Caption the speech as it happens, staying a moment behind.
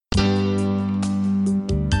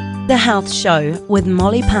The Health Show with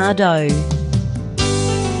Molly Pardo.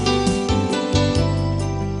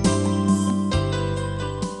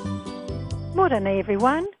 Morena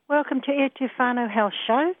everyone, welcome to E Te Whānau Health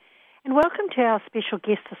Show and welcome to our special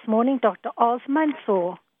guest this morning, Dr. Oz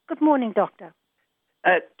Mansour. Good morning, Doctor.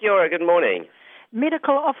 Kia ora, good morning.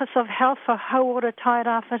 Medical Officer of Health for Hauora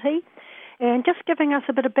Tairāwhiti, and just giving us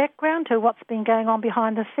a bit of background to what's been going on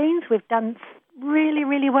behind the scenes. We've done really,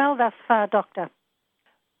 really well thus far, Doctor.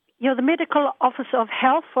 You're the Medical Officer of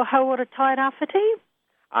Health for Hauora Tairāwhiti?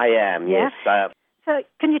 I am, yes. So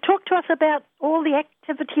can you talk to us about all the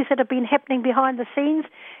activities that have been happening behind the scenes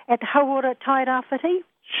at Hauora Tairāwhiti?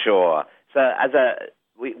 Sure. So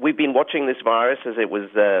we've been watching this virus as it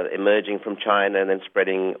was emerging from China and then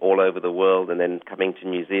spreading all over the world and then coming to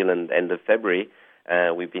New Zealand end of February.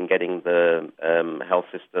 We've been getting the health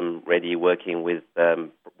system ready, working with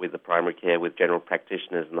the primary care, with general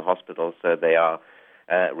practitioners in the hospital, so they are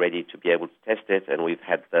ready to be able to test it. And we've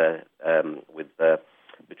had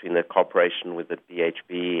between the cooperation with the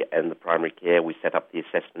DHB and the primary care, we set up the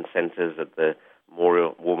assessment centres at the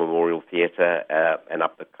War Memorial Theatre and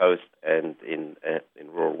up the coast and in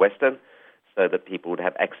rural Western, so that people would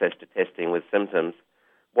have access to testing with symptoms.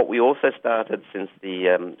 What we also started since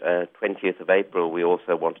the 20th of April, we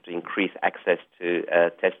also wanted to increase access to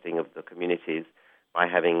testing of the communities by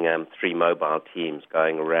having 3 mobile teams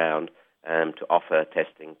going around to offer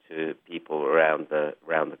testing to people around the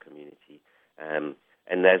community.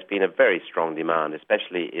 And there's been a very strong demand,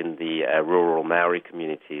 especially in the rural Maori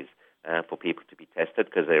communities, for people to be tested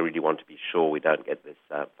because they really want to be sure we don't get this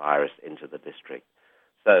virus into the district.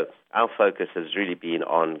 So our focus has really been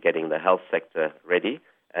on getting the health sector ready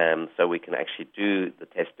so we can actually do the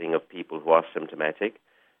testing of people who are symptomatic.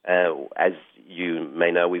 As you may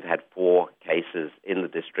know, we've had 4 cases in the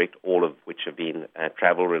district, all of which have been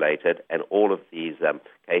travel-related, and all of these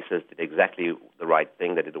cases did exactly the right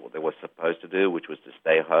thing that they were supposed to do, which was to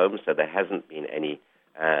stay home, so there hasn't been any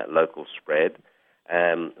local spread.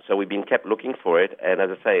 So we've been kept looking for it, and as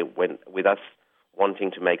I say, with us wanting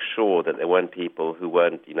to make sure that there weren't people who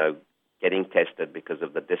weren't, getting tested because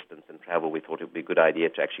of the distance and travel, we thought it would be a good idea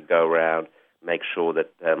to actually go around, make sure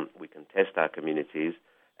that we can test our communities.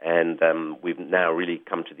 And we've now really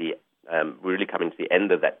come to coming to the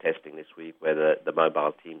end of that testing this week, where the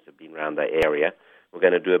mobile teams have been around the area. We're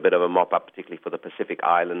going to do a bit of a mop-up, particularly for the Pacific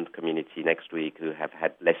Island community next week, who have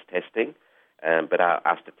had less testing. But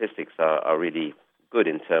our statistics are really good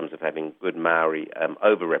in terms of having good Maori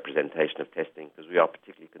over-representation of testing, because we are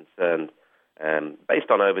particularly concerned, based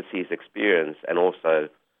on overseas experience and also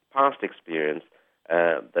past experience,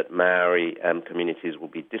 that Maori communities will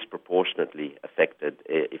be disproportionately affected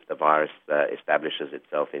if the virus establishes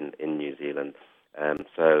itself in New Zealand.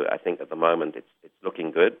 So I think at the moment it's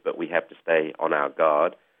looking good, but we have to stay on our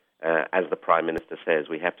guard. As the Prime Minister says,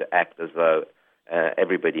 we have to act as though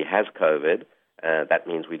everybody has COVID. That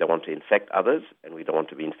means we don't want to infect others and we don't want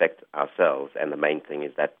to be infected ourselves. And the main thing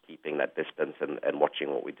is that keeping that distance and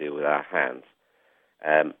watching what we do with our hands.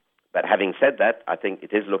 But having said that, I think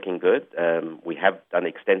it is looking good. We have done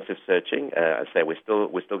extensive searching. I say we're still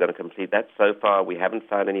going to complete that. So far, we haven't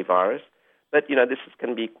found any virus. But this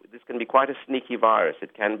can be quite a sneaky virus.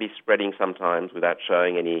 It can be spreading sometimes without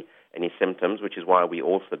showing any symptoms, which is why we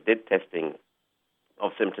also did testing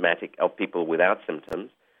of people without symptoms.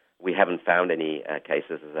 We haven't found any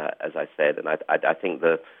cases, as I said, and I think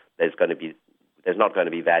there's not going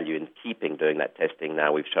to be value in doing that testing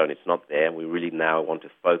now. We've shown it's not there. We really now want to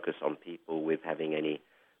focus on people with having any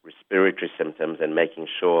respiratory symptoms and making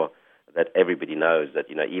sure that everybody knows that,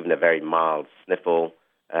 even a very mild sniffle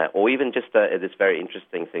or even just this very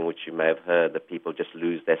interesting thing which you may have heard, that people just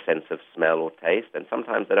lose their sense of smell or taste, and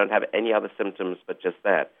sometimes they don't have any other symptoms but just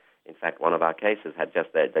that. In fact, one of our cases had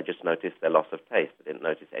just that. They just noticed their loss of taste. They didn't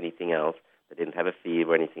notice anything else. They didn't have a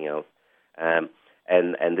fever or anything else.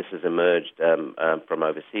 And this has emerged from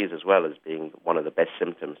overseas as well as being one of the best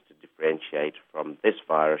symptoms to differentiate from this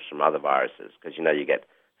virus from other viruses, because you get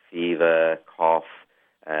fever, cough,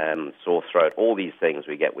 sore throat, all these things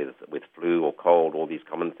we get with flu or cold, all these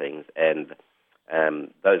common things, and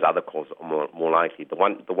those other causes are more likely. The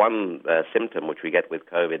one symptom which we get with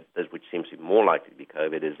COVID, which seems to be more likely to be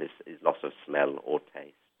COVID, is loss of smell or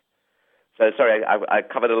taste. So, sorry, I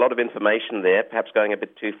covered a lot of information there, perhaps going a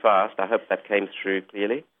bit too fast. I hope that came through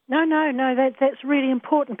clearly. No, that's really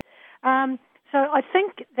important. So I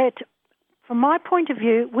think that, from my point of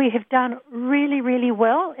view, we have done really, really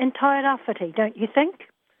well in Tairāwhiti, don't you think?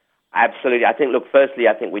 Absolutely. I think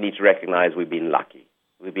we need to recognise we've been lucky.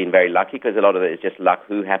 We've been very lucky because a lot of it is just luck,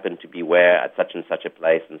 who happened to be where at such and such a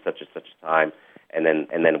place and such a time. And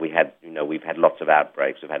then we've had lots of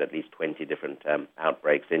outbreaks. We've had at least 20 different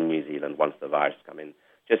outbreaks in New Zealand once the virus come in,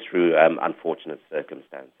 just through unfortunate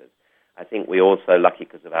circumstances. I think we're also lucky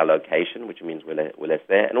because of our location, which means we're less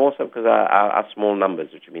there, and also because our small numbers,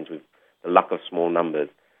 which means we've the luck of small numbers.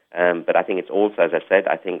 But I think it's also, as I said,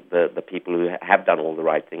 I think the people who have done all the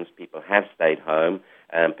right things, people have stayed home,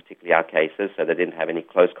 particularly our cases, so they didn't have any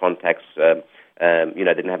close contacts,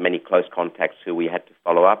 didn't have many close contacts who we had to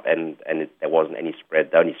follow up, and there wasn't any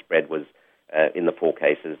spread. The only spread was in the 4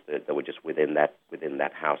 cases that were just within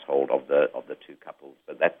that household of the 2 couples.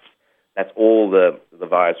 But that's all the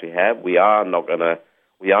virus we have. We are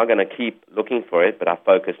going to keep looking for it, but our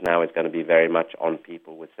focus now is going to be very much on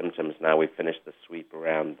people with symptoms. Now we've finished the sweep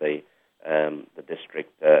around the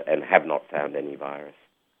district and have not found any virus.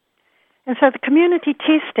 And so the community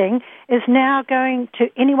testing is now going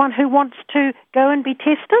to anyone who wants to go and be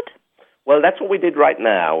tested? Well, that's what we did right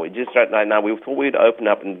now. We thought we'd open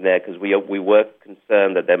up in there because we were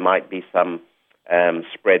concerned that there might be some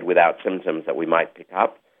spread without symptoms that we might pick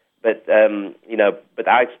up. But but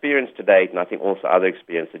our experience to date, and I think also other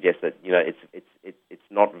experience, suggests that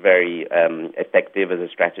it's not very effective as a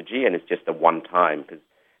strategy, and it's just a one-time. Because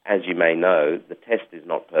as you may know, the test is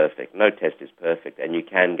not perfect. No test is perfect, and you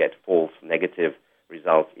can get false negative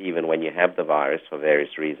results even when you have the virus for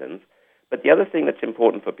various reasons. But the other thing that's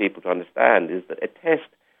important for people to understand is that a test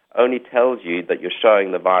only tells you that you're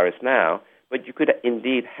showing the virus now, but you could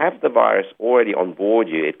indeed have the virus already on board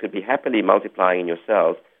you. It could be happily multiplying in your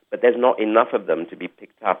cells, but there's not enough of them to be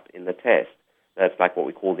picked up in the test. That's like what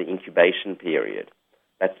we call the incubation period.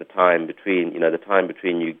 That's the time between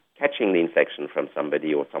you catching the infection from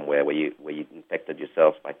somebody or somewhere where you infected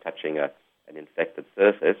yourself by touching an infected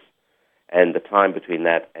surface, and the time between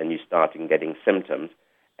that and you starting getting symptoms.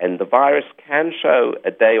 And the virus can show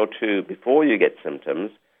a day or 2 before you get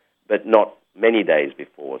symptoms, but not many days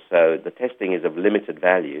before. So the testing is of limited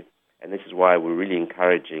value, and this is why we're really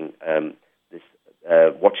encouraging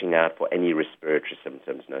watching out for any respiratory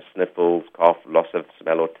symptoms, sniffles, cough, loss of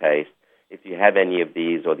smell or taste. If you have any of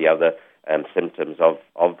these or the other symptoms of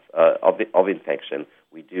infection,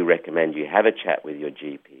 we do recommend you have a chat with your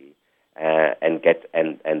GP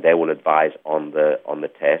and they will advise on the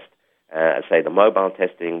test. The mobile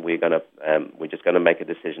testing, we're just going to make a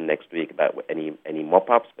decision next week about any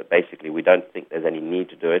mop-ups, but basically we don't think there's any need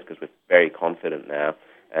to do it because we're very confident now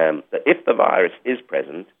that if the virus is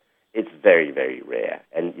present, it's very, very rare.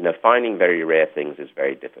 And, finding very rare things is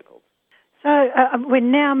very difficult. So we're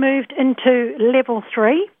now moved into level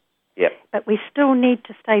 3, yep. But we still need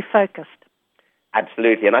to stay focused.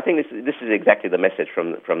 Absolutely, and I think this is exactly the message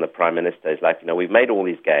from the Prime Minister. It's like, we've made all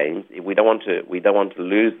these gains. We don't want to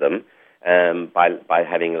lose them by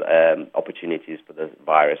having opportunities for the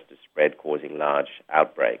virus to spread, causing large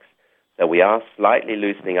outbreaks. So we are slightly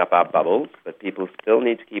loosening up our bubbles, but people still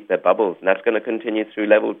need to keep their bubbles, and that's going to continue through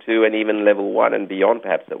level 2 and even level 1 and beyond,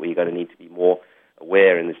 perhaps, that we're going to need to be more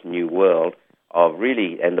aware in this new world of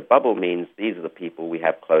really, and the bubble means these are the people we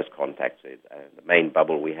have close contacts with. The main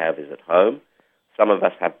bubble we have is at home. Some of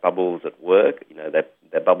us have bubbles at work,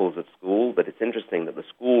 they're bubbles at school, but it's interesting that the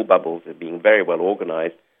school bubbles are being very well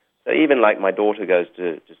organized. So even like my daughter goes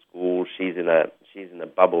to school, she's in a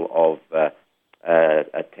bubble of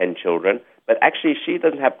 10 children, but actually she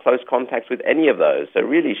doesn't have close contacts with any of those. So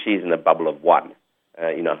really she's in a bubble of 1,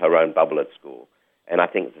 her own bubble at school. And I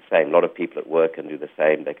think it's the same. A lot of people at work can do the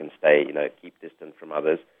same. They can stay, keep distant from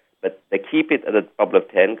others. But they keep it at a bubble of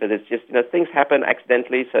 10 because it's just, things happen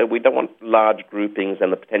accidentally. So we don't want large groupings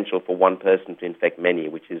and the potential for one person to infect many,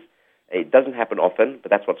 it doesn't happen often,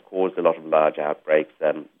 but that's what's caused a lot of large outbreaks,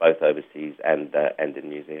 both overseas and in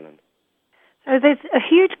New Zealand. So there's a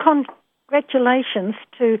huge congratulations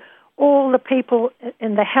to all the people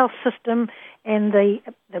in the health system and the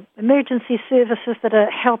emergency services that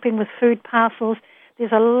are helping with food parcels.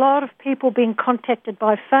 There's a lot of people being contacted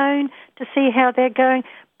by phone to see how they're going.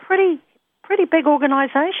 Pretty big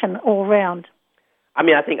organisation all round. I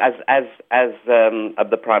mean, I think as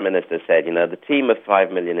the Prime Minister said, the team of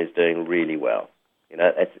 5 million is doing really well.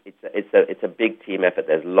 It's a big team effort.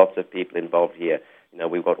 There's lots of people involved here.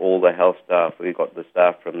 We've got all the health staff, we've got the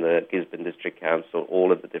staff from the Gisborne District Council,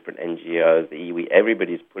 all of the different NGOs, the iwi.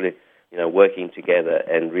 Everybody's working together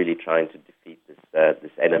and really trying to defeat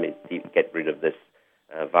this enemy, get rid of this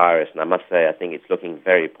virus. And I must say, I think it's looking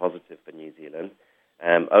very positive for New Zealand.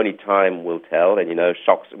 Only time will tell, and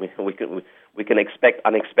shocks. We can expect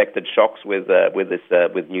unexpected shocks with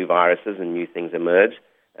new viruses and new things emerge,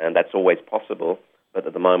 and that's always possible. But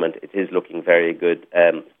at the moment, it is looking very good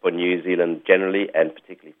for New Zealand generally, and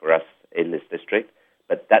particularly for us in this district.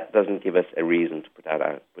 But that doesn't give us a reason to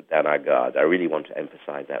put down our guard. I really want to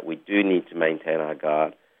emphasize that. We do need to maintain our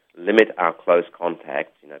guard, limit our close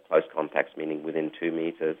contacts, close contacts meaning within 2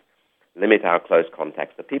 meters, limit our close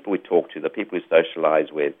contacts, the people we talk to, the people we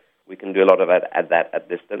socialize with. We can do a lot of that at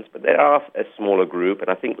distance, but there are a smaller group, and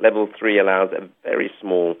I think level 3 allows a very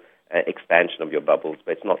small expansion of your bubbles,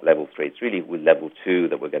 but it's not level 3. It's really with level 2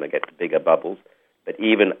 that we're going to get bigger bubbles. But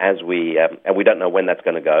even as we, and we don't know when that's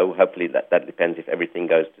going to go, hopefully that depends if everything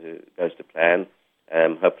goes to plan.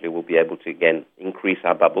 Hopefully we'll be able to, again, increase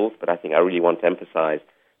our bubbles, but I think I really want to emphasize,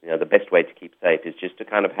 the best way to keep safe is just to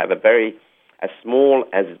kind of have as small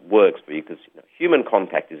as it works for you, because human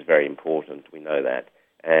contact is very important. We know that,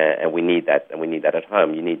 and we need that, and we need that at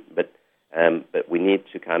home. But we need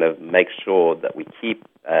to kind of make sure that we keep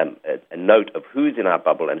a note of who's in our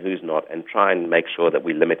bubble and who's not, and try and make sure that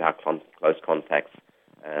we limit our close contacts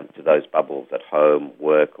to those bubbles at home,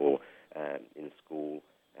 work, or in school.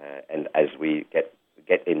 And as we get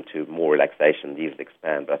into more relaxation, these will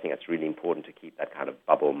expand. But I think it's really important to keep that kind of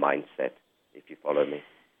bubble mindset, if you follow me.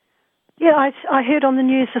 Yeah, I heard on the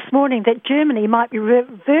news this morning that Germany might be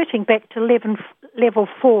reverting back to level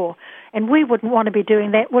 4, and we wouldn't want to be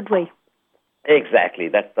doing that, would we? Exactly.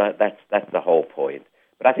 That's the whole point.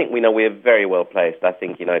 But I think we're very well placed. I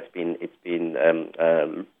think it's been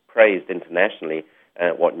praised internationally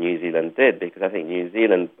what New Zealand did, because I think New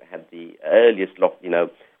Zealand had the earliest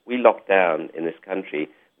we locked down in this country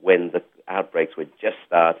when the outbreaks were just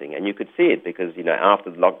starting, and you could see it because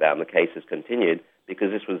after the lockdown the cases continued,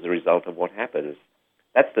 because this was the result of what happens.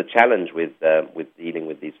 That's the challenge with dealing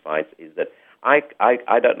with these fights, is that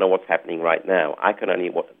I don't know what's happening right now. I can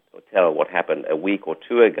only tell what happened a week or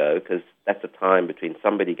 2 ago, because that's the time between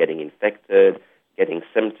somebody getting infected, getting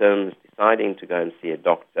symptoms, deciding to go and see a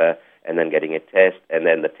doctor, and then getting a test, and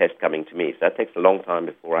then the test coming to me. So that takes a long time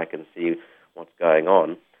before I can see what's going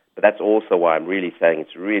on. But that's also why I'm really saying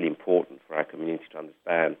it's really important for our community to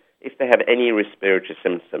understand if they have any respiratory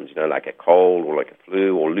symptoms, like a cold or like a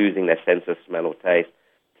flu or losing their sense of smell or taste,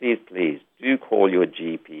 please do call your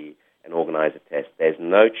GP and organize a test. There's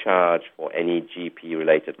no charge for any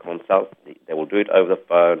GP-related consult. They will do it over the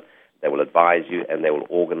phone, they will advise you, and they will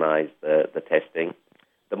organize the testing.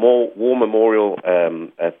 The War Memorial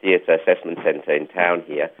Theatre Assessment Center in town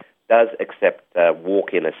here does accept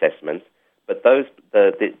walk-in assessments, but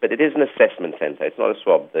it is an assessment center. It's not a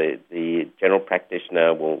swab. The general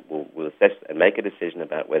practitioner will assess and make a decision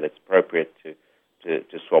about whether it's appropriate to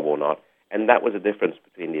swab or not. And that was a difference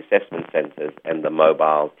between the assessment centers and the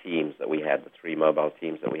mobile teams that we had, the 3 mobile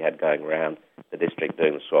teams that we had going around the district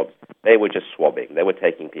doing the swabs. They were just swabbing. They were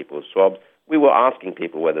taking people's swabs. We were asking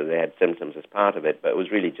people whether they had symptoms as part of it, but it was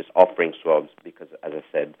really just offering swabs because, as I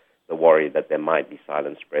said, the worry that there might be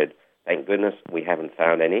silent spread. Thank goodness we haven't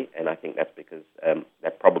found any, and I think that's because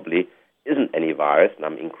there probably isn't any virus, and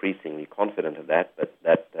I'm increasingly confident of that, but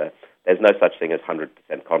there's no such thing as 100%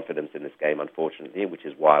 confidence in this game, unfortunately, which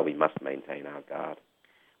is why we must maintain our guard.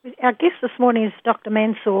 Our guest this morning is Dr.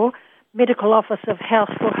 Mansour, Medical Officer of Health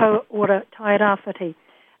for Hauora Tairāwhiti.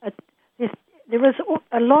 There is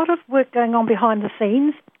a lot of work going on behind the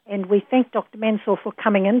scenes, and we thank Dr. Mansour for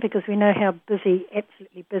coming in because we know how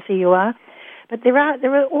absolutely busy you are. But there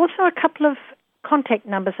are also a couple of contact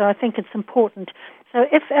numbers that I think it's important. So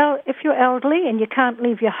if you're elderly and you can't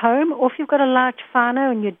leave your home, or if you've got a large whānau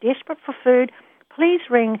and you're desperate for food, please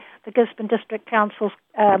ring the Gisborne District Council's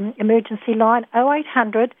emergency line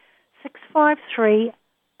 0800 653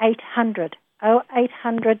 800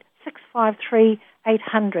 0800 653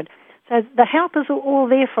 800. So the help is all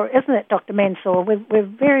there for, isn't it, Dr. Mansour? We're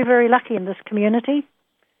very, very lucky in this community.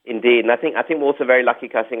 Indeed, and I think we're also very lucky.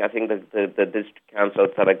 I think the district council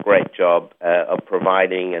has done a great job of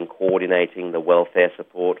providing and coordinating the welfare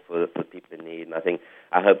support for people in need. And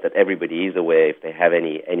I hope that everybody is aware if they have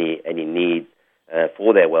any needs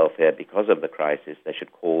for their welfare because of the crisis, they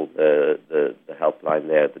should call the helpline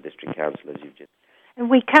there at the district council, as you've just. And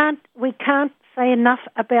we can't say enough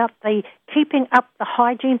about the keeping up the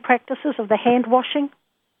hygiene practices of the hand washing.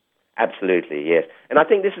 Absolutely, yes. And I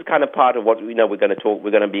think this is kind of part of what we know we're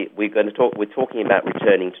talking about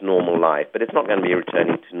returning to normal life, but it's not going to be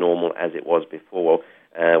returning to normal as it was before,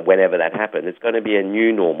 whenever that happened. It's going to be a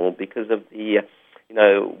new normal because of the,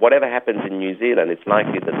 whatever happens in New Zealand, it's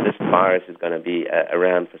likely that this virus is going to be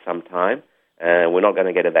around for some time. We're not going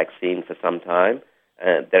to get a vaccine for some time.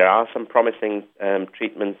 There are some promising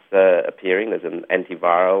treatments appearing. There's an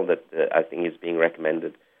antiviral that I think is being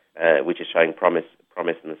recommended, which is showing promise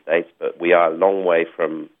in the States, but we are a long way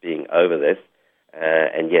from being over this.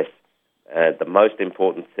 And yes, the most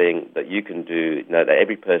important thing that you can do, that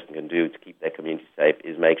every person can do to keep their community safe,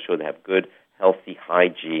 is make sure they have good healthy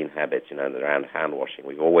hygiene habits, around hand washing.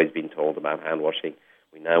 We've always been told about hand washing.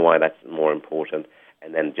 We know why that's more important.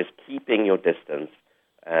 And then just keeping your distance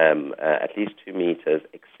at least 2 meters,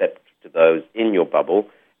 except to those in your bubble,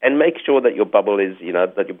 and make sure that your bubble is, you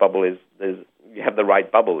have the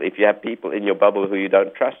right bubble. If you have people in your bubble who you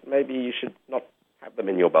don't trust, maybe you should not have them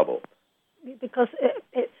in your bubble. Because,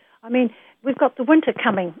 we've got the winter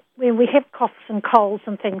coming where we have coughs and colds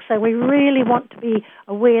and things, so we really want to be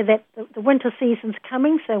aware that the winter season's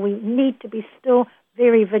coming, so we need to be still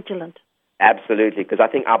very vigilant. Absolutely, because I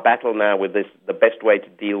think our battle now with this, the best way to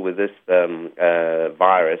deal with this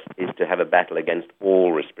virus is to have a battle against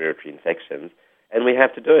all respiratory infections. And we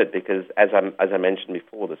have to do it because, as I mentioned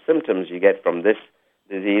before, the symptoms you get from this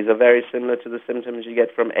disease are very similar to the symptoms you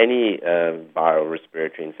get from any viral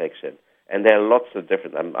respiratory infection. And there are lots of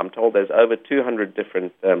different, I'm told there's over 200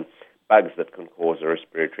 different bugs that can cause a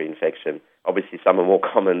respiratory infection. Obviously, some are more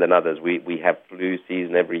common than others. We have flu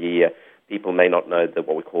season every year. People may not know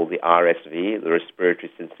what we call the RSV, the respiratory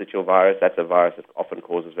syncytial virus. That's a virus that often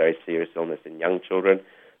causes very serious illness in young children.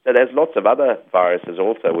 So there's lots of other viruses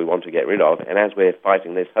also we want to get rid of. And as we're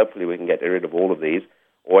fighting this, hopefully we can get rid of all of these.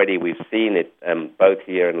 Already we've seen it both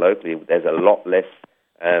here and locally. There's a lot less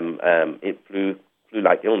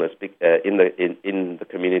flu-like illness in the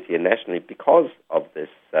community and nationally because of this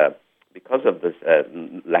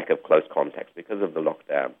lack of close contacts, because of the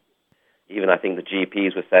lockdown. Even I think the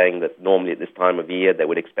GPs were saying that normally at this time of year they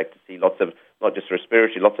would expect to see lots of, not just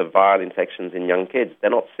respiratory, lots of viral infections in young kids. They're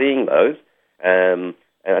not seeing those, and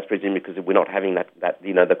that's presumably because we're not having that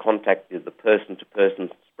the contact is the person-to-person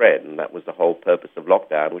spread, and that was the whole purpose of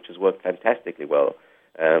lockdown, which has worked fantastically well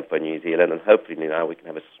for New Zealand, and hopefully now we can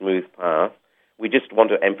have a smooth path. We just want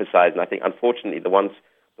to emphasize, and I think unfortunately the ones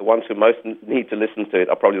who most need to listen to it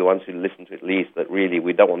are probably the ones who listen to it least, that really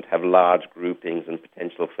we don't want to have large groupings and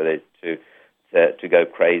potential for it to go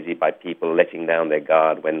crazy by people letting down their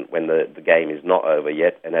guard when the game is not over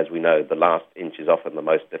yet. And as we know, the last inch is often the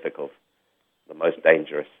most difficult, the most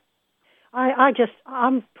dangerous.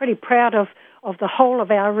 I'm pretty proud of the whole of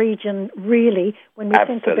our region, really, when we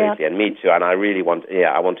think about... Absolutely, and me too. And I really want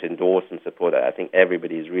to endorse and support it. I think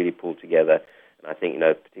everybody is really pulled together. And I think,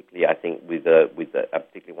 particularly, I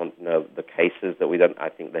particularly want to know the cases that we don't. I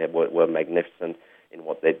think they were magnificent in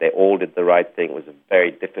what they all did the right thing. It was very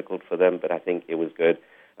difficult for them, but I think it was good.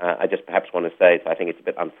 I just perhaps want to say, I think it's a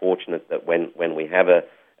bit unfortunate that when we have a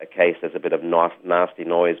case, there's a bit of nasty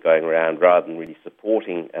noise going around, rather than really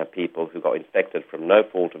supporting people who got infected from no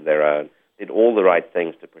fault of their own, did all the right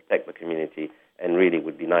things to protect the community, and really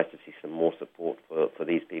would be nice to see some more support for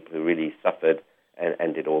these people who really suffered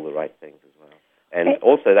and did all the right things as well. And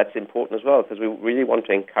also that's important as well, because we really want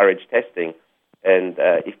to encourage testing. And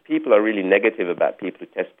if people are really negative about people who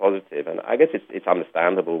test positive, and I guess it's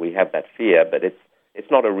understandable, we have that fear, but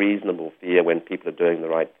it's not a reasonable fear when people are doing the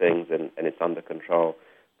right things and it's under control.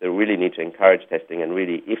 They really need to encourage testing, and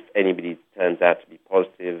really, if anybody turns out to be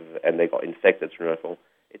positive and they got infected through it,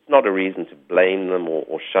 it's not a reason to blame them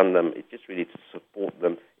or shun them. It's just really to support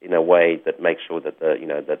them in a way that makes sure that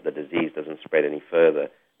the disease doesn't spread any further.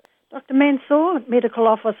 Dr. Mansour, Medical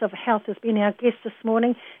Officer of Health, has been our guest this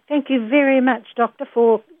morning. Thank you very much, Doctor,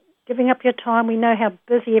 for giving up your time. We know how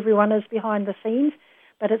busy everyone is behind the scenes,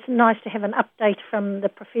 but it's nice to have an update from the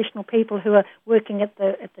professional people who are working at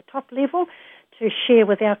the top level to share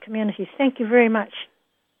with our communities. Thank you very much.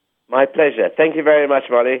 My pleasure. Thank you very much,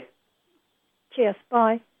 Molly. Cheers.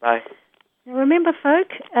 Bye. Bye. Now remember, folk,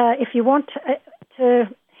 if you want to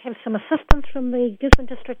have some assistance from the Gisborne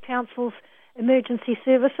District Council's Emergency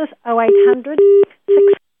Services, 0800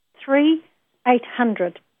 653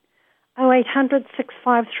 800. 0800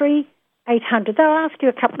 653 800. They'll ask you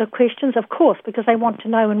a couple of questions, of course, because they want to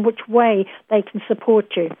know in which way they can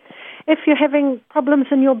support you. If you're having problems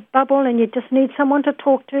in your bubble and you just need someone to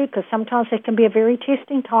talk to, because sometimes it can be a very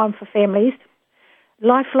testing time for families,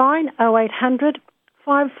 Lifeline, 0800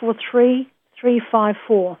 543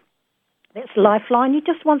 354. That's Lifeline. You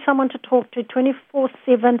just want someone to talk to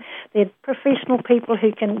 24/7. They're professional people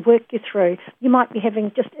who can work you through. You might be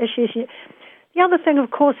having just issues. The other thing, of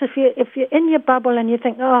course, if you're in your bubble and you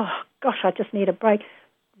think, oh, gosh, I just need a break,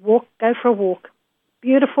 go for a walk.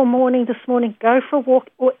 Beautiful morning this morning, go for a walk,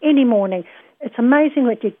 or any morning. It's amazing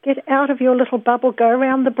that you get out of your little bubble, go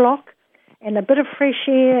around the block, and a bit of fresh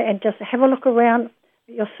air, and just have a look around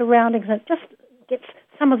your surroundings, and it just gets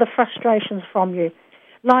some of the frustrations from you.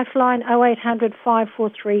 Lifeline 0800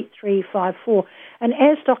 543 354. And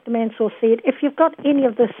as Dr. Mansour said, if you've got any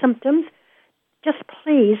of the symptoms, just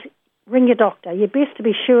please ring your doctor. You're best to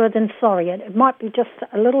be sure than sorry. It might be just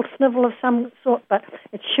a little snivel of some sort, but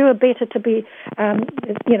it's sure better to be,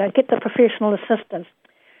 get the professional assistance.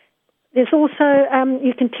 There's also,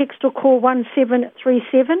 you can text or call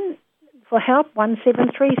 1737 for help,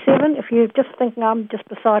 1737. If you're just thinking, I'm just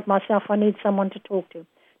beside myself, I need someone to talk to.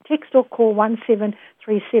 Text or call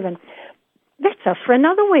 1737. That's us for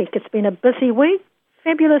another week. It's been a busy week.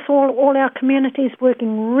 Fabulous, all our communities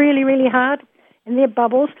working really, really hard in their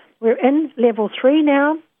bubbles. We're in level 3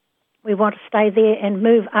 now. We want to stay there and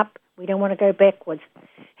move up. We don't want to go backwards.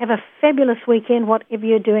 Have a fabulous weekend, whatever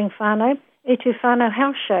you're doing, whānau. E Tū Whānau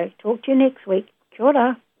Health Show. Talk to you next week. Kia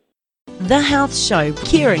ora. The Health Show,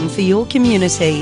 caring for your community.